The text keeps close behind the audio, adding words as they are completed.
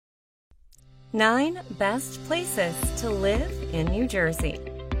9 Best Places to Live in New Jersey.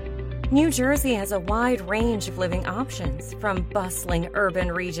 New Jersey has a wide range of living options, from bustling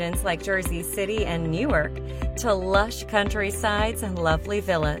urban regions like Jersey City and Newark to lush countrysides and lovely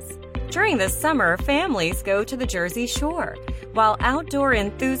villas. During the summer, families go to the Jersey Shore, while outdoor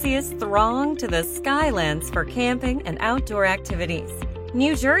enthusiasts throng to the Skylands for camping and outdoor activities.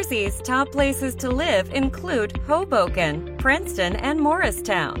 New Jersey's top places to live include Hoboken, Princeton, and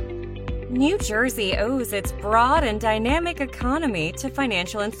Morristown. New Jersey owes its broad and dynamic economy to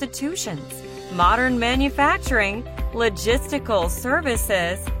financial institutions, modern manufacturing, logistical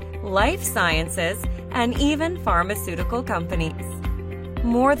services, life sciences, and even pharmaceutical companies.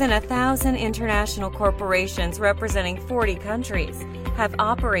 More than 1,000 international corporations representing 40 countries have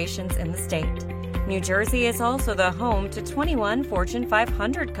operations in the state. New Jersey is also the home to 21 Fortune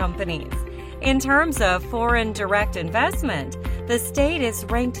 500 companies. In terms of foreign direct investment, the state is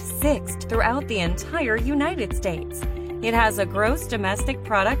ranked 6th throughout the entire United States. It has a gross domestic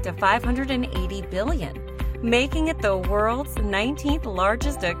product of $580 billion, making it the world's 19th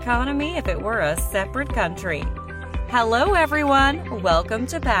largest economy if it were a separate country. Hello everyone, welcome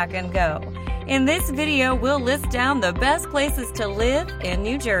to Pack and Go. In this video, we'll list down the best places to live in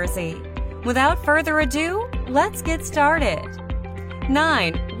New Jersey. Without further ado, let's get started.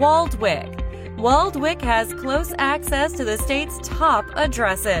 9. Waldwick. Waldwick has close access to the state's top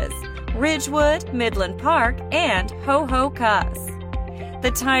addresses: Ridgewood, Midland Park, and Ho-Ho-Kus. The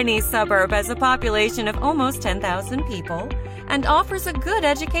tiny suburb has a population of almost 10,000 people and offers a good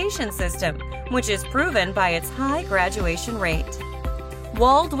education system, which is proven by its high graduation rate.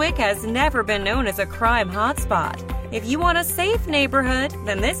 Waldwick has never been known as a crime hotspot. If you want a safe neighborhood,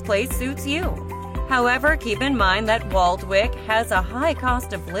 then this place suits you. However, keep in mind that Waldwick has a high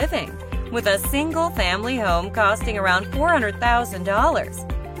cost of living, with a single-family home costing around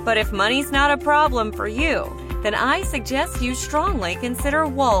 $400,000. But if money's not a problem for you, then I suggest you strongly consider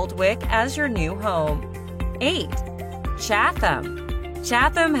Waldwick as your new home. 8. Chatham.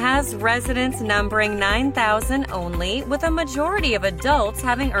 Chatham has residents numbering 9,000 only, with a majority of adults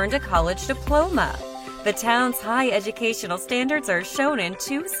having earned a college diploma. The town's high educational standards are shown in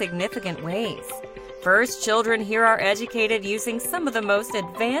 2 significant ways. First, children here are educated using some of the most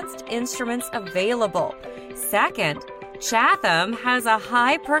advanced instruments available. Second, Chatham has a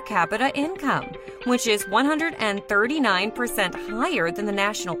high per capita income, which is 139% higher than the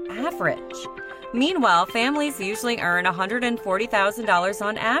national average. Meanwhile, families usually earn $140,000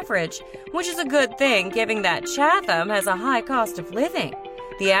 on average, which is a good thing given that Chatham has a high cost of living.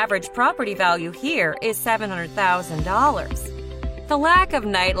 The average property value here is $700,000. The lack of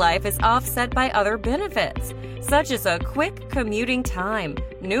nightlife is offset by other benefits, such as a quick commuting time,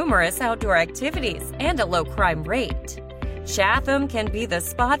 numerous outdoor activities, and a low crime rate. Chatham can be the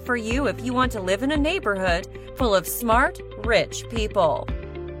spot for you if you want to live in a neighborhood full of smart, rich people.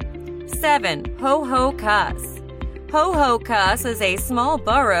 7. Ho-Ho-Kus. Ho-Ho-Kus is a small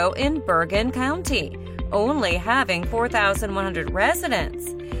borough in Bergen County, only having 4,100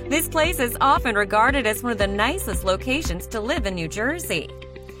 residents. This place is often regarded as one of the nicest locations to live in New Jersey.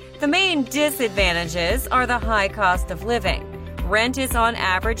 The main disadvantages are the high cost of living. Rent is on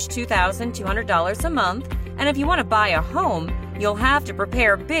average $2,200 a month, and if you want to buy a home, you'll have to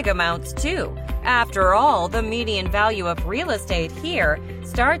prepare big amounts too. After all, the median value of real estate here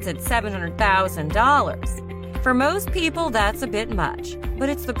starts at $700,000. For most people, that's a bit much, but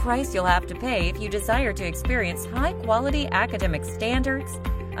it's the price you'll have to pay if you desire to experience high-quality academic standards,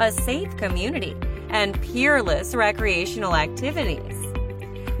 a safe community, and peerless recreational activities.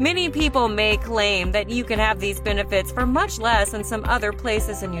 Many people may claim that you can have these benefits for much less than some other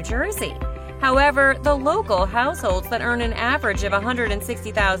places in New Jersey. However, the local households that earn an average of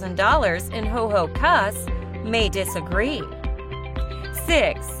 $160,000 in Ho-Ho-Kus may disagree.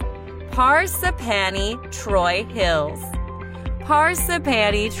 6. Parsippany Troy Hills.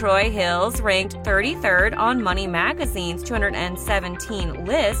 Parsippany Troy Hills ranked 33rd on Money Magazine's 217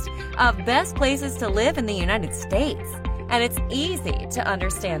 list of best places to live in the United States, and it's easy to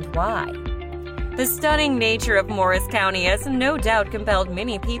understand why. The stunning nature of Morris County has no doubt compelled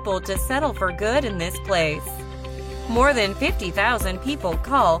many people to settle for good in this place. More than 50,000 people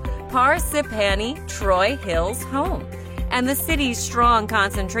call Parsippany Troy Hills home, and the city's strong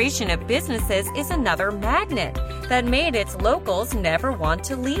concentration of businesses is another magnet that made its locals never want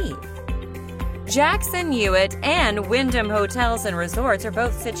to leave. Jackson Hewitt and Wyndham Hotels and Resorts are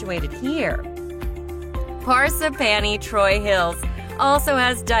both situated here. Parsippany Troy Hills also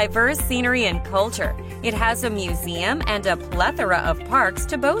has diverse scenery and culture. It has a museum and a plethora of parks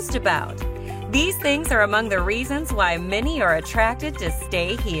to boast about. These things are among the reasons why many are attracted to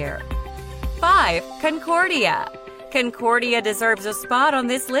stay here. 5. Concordia. Concordia deserves a spot on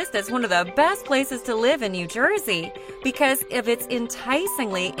this list as one of the best places to live in New Jersey because of its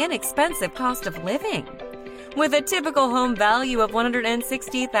enticingly inexpensive cost of living. With a typical home value of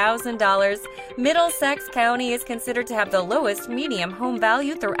 $160,000, Middlesex County is considered to have the lowest median home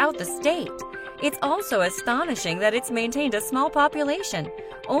value throughout the state. It's also astonishing that it's maintained a small population,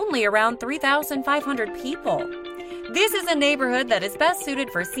 only around 3,500 people. This is a neighborhood that is best suited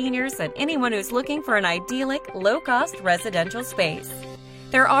for seniors and anyone who's looking for an idyllic, low-cost residential space.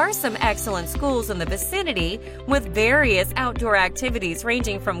 There are some excellent schools in the vicinity with various outdoor activities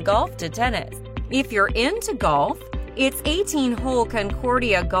ranging from golf to tennis. If you're into golf, its 18-hole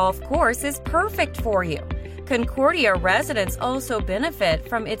Concordia golf course is perfect for you. Concordia residents also benefit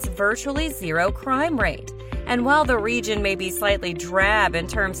from its virtually zero crime rate. And while the region may be slightly drab in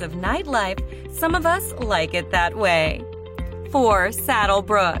terms of nightlife, some of us like it that way. 4.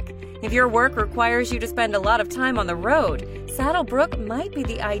 Saddlebrook. If your work requires you to spend a lot of time on the road, Saddlebrook might be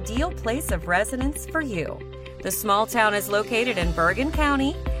the ideal place of residence for you. The small town is located in Bergen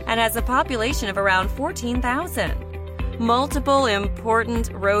County and has a population of around 14,000. Multiple important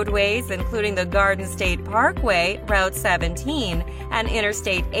roadways, including the Garden State Parkway, Route 17, and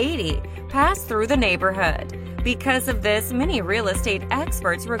Interstate 80, pass through the neighborhood. Because of this, many real estate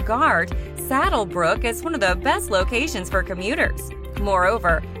experts regard Saddlebrook as one of the best locations for commuters.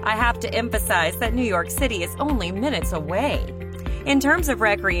 Moreover, I have to emphasize that New York City is only minutes away. In terms of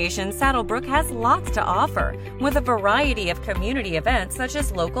recreation, Saddlebrook has lots to offer, with a variety of community events such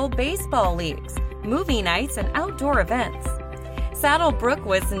as local baseball leagues, movie nights, and outdoor events. Saddlebrook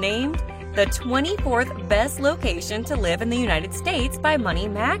was named the 24th best location to live in the United States by Money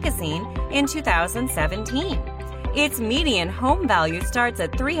Magazine in 2017. Its median home value starts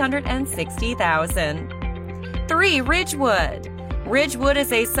at $360,000. 3. Ridgewood. Ridgewood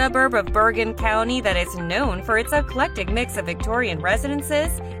is a suburb of Bergen County that is known for its eclectic mix of Victorian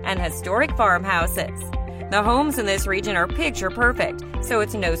residences and historic farmhouses. The homes in this region are picture perfect, so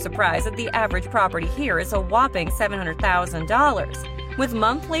it's no surprise that the average property here is a whopping $700,000, with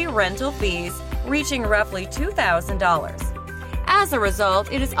monthly rental fees reaching roughly $2,000. As a result,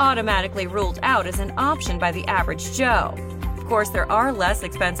 it is automatically ruled out as an option by the average Joe. Of course, there are less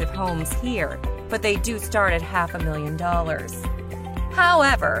expensive homes here, but they do start at $500,000.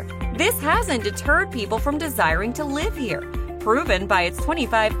 However, this hasn't deterred people from desiring to live here, proven by its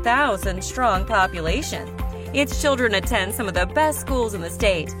 25,000-strong population. Its children attend some of the best schools in the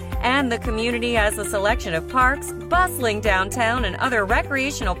state, and the community has a selection of parks, bustling downtown, and other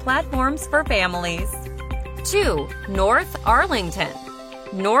recreational platforms for families. 2. North Arlington.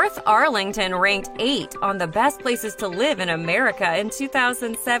 North Arlington ranked 8 on the best places to live in America in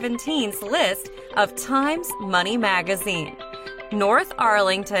 2017's list of Time's Money Magazine. North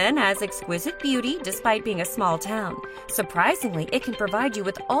Arlington has exquisite beauty despite being a small town. Surprisingly, it can provide you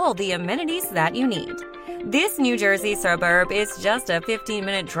with all the amenities that you need. This New Jersey suburb is just a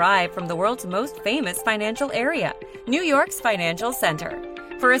 15-minute drive from the world's most famous financial area, New York's Financial Center.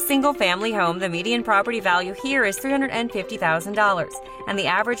 For a single-family home, the median property value here is $350,000, and the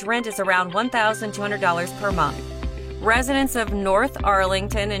average rent is around $1,200 per month. Residents of North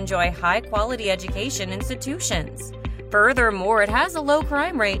Arlington enjoy high-quality education institutions. Furthermore, it has a low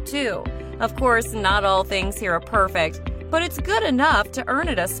crime rate, too. Of course, not all things here are perfect, but it's good enough to earn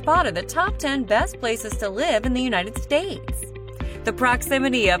it a spot in the top 10 best places to live in the United States. The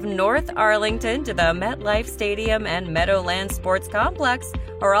proximity of North Arlington to the MetLife Stadium and Meadowlands Sports Complex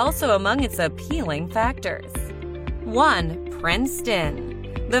are also among its appealing factors. 1.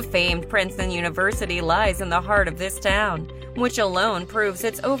 Princeton. The famed Princeton University lies in the heart of this town, which alone proves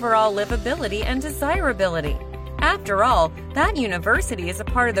its overall livability and desirability. After all, that university is a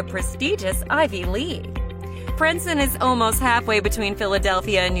part of the prestigious Ivy League. Princeton is almost halfway between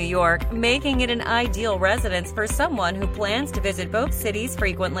Philadelphia and New York, making it an ideal residence for someone who plans to visit both cities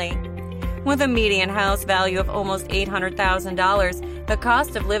frequently. With a median house value of almost $800,000, the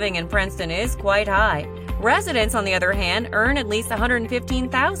cost of living in Princeton is quite high. Residents, on the other hand, earn at least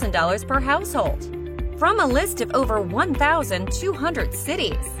 $115,000 per household. From a list of over 1,200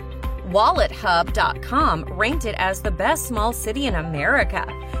 cities, WalletHub.com ranked it as the best small city in America.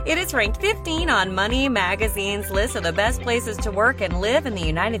 It is ranked 15 on Money Magazine's list of the best places to work and live in the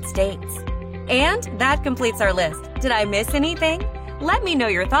United States. And that completes our list. Did I miss anything? Let me know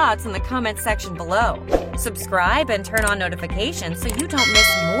your thoughts in the comments section below. Subscribe and turn on notifications so you don't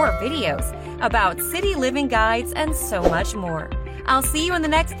miss more videos about city living guides and so much more. I'll see you in the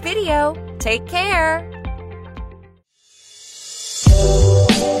next video. Take care!